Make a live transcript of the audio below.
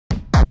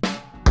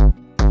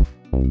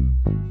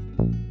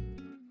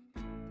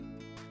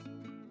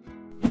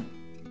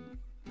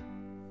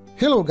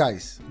Hello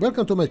guys,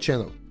 welcome to my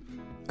channel.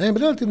 I am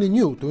relatively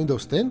new to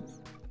Windows 10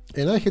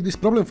 and I had this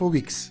problem for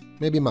weeks,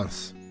 maybe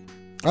months.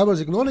 I was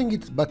ignoring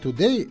it, but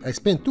today I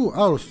spent 2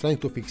 hours trying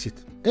to fix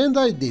it, and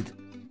I did.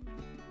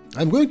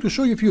 I'm going to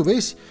show you a few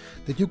ways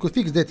that you could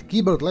fix that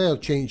keyboard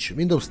layout change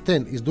Windows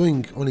 10 is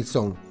doing on its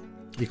own,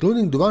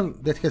 including the one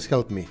that has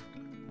helped me.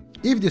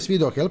 If this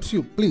video helps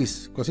you,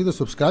 please consider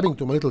subscribing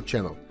to my little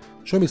channel.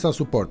 Show me some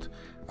support.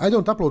 I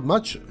don't upload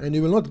much and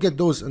you will not get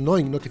those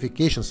annoying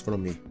notifications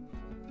from me.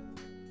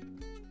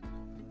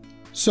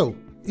 So,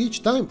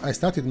 each time I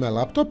started my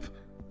laptop,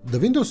 the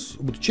Windows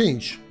would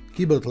change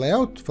keyboard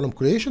layout from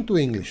Croatian to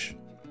English.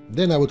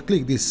 Then I would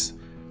click this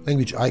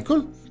language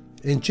icon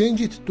and change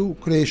it to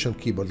Croatian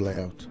keyboard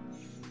layout.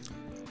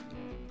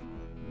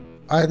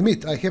 I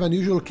admit I have an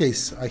unusual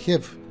case. I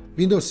have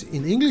Windows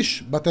in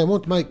English, but I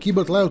want my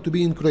keyboard layout to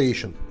be in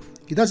Croatian.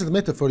 It doesn't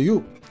matter for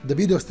you, the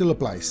video still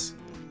applies.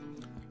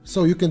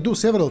 So you can do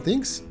several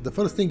things. The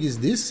first thing is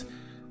this: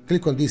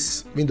 click on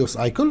this Windows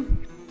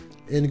icon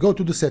and go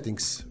to the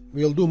settings.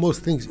 We'll do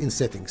most things in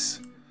settings.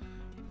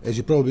 As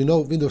you probably know,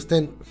 Windows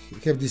 10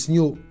 have this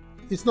new,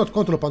 it's not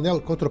control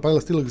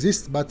panel still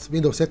exists, but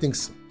Windows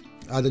settings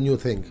are the new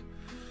thing.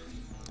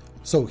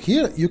 So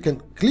here you can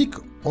click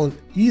on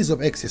ease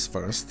of access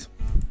first,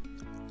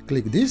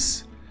 click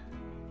this,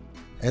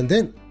 and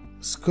then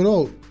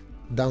scroll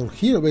down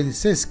here where it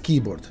says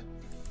keyboard.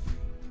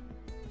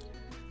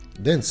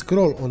 Then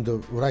scroll on the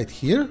right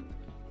here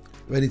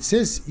where it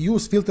says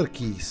use filter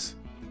keys.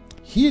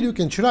 Here you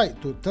can try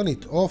to turn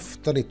it off,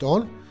 turn it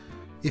on.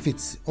 If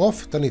it's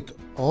off, turn it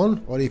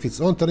on, or if it's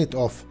on, turn it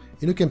off.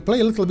 And you can play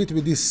a little bit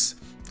with this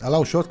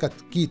allow shortcut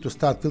key to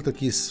start filter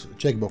keys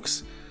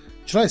checkbox.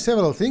 Try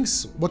several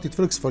things, what it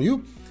works for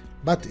you,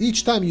 but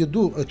each time you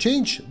do a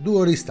change,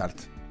 do a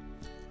restart.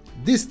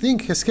 This thing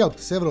has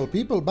helped several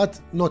people, but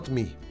not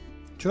me.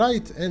 Try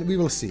it and we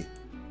will see.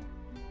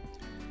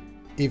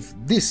 If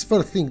this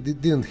first thing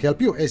didn't help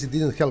you, as it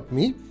didn't help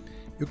me,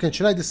 you can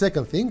try the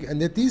second thing,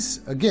 and that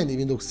is, again in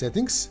Windows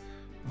settings,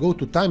 go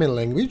to time and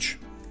language,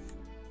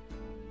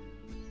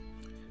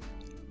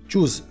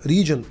 choose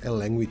region and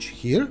language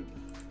here,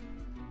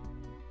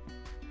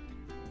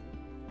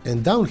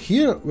 and down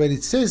here where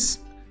it says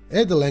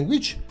add a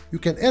language, you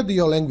can add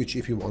your language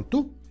if you want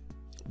to,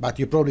 but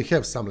you probably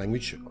have some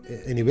language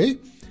anyway,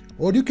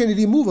 or you can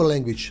remove a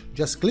language.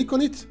 Just click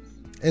on it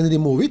and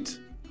remove it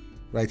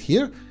right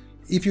here.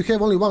 If you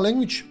have only one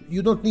language,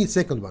 you don't need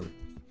second one.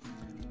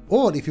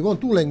 Or if you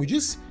want 2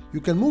 languages, you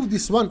can move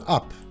this one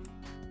up.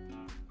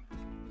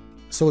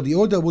 So the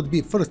order would be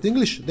first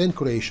English, then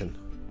Croatian.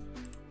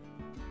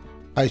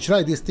 I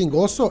tried this thing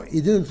also,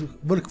 it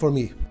didn't work for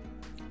me.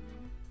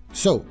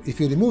 So if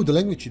you remove the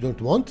language you don't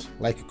want,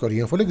 like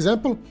Korean for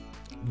example,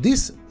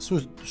 this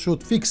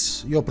should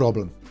fix your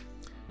problem.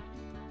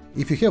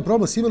 If you have a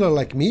problem similar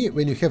like me,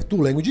 when you have 2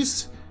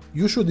 languages,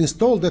 you should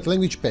install that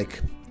language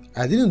pack.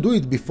 I didn't do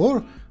it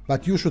before,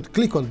 but you should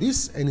click on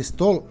this and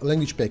install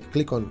language pack.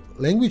 Click on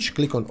language,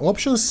 click on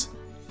options,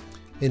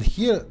 and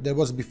here there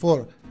was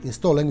before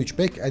install language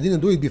pack. I didn't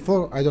do it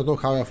before, I don't know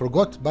how I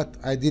forgot, but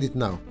I did it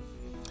now.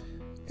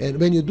 And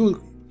when you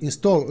do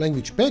install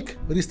language pack,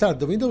 restart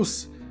the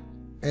Windows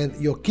and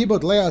your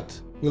keyboard layout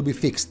will be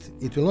fixed.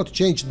 It will not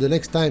change the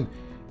next time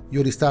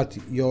you restart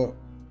your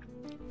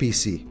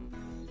PC.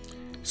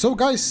 So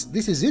guys,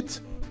 this is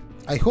it.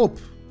 I hope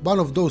one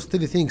of those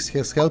 3 things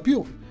has helped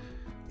you.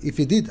 If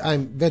it did,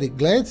 I'm very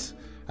glad.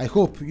 I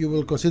hope you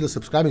will consider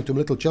subscribing to my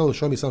little channel,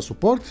 show me some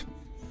support.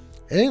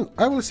 And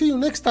I will see you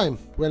next time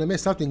when I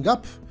mess something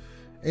up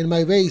and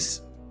my ways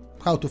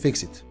how to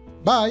fix it.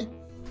 Bye!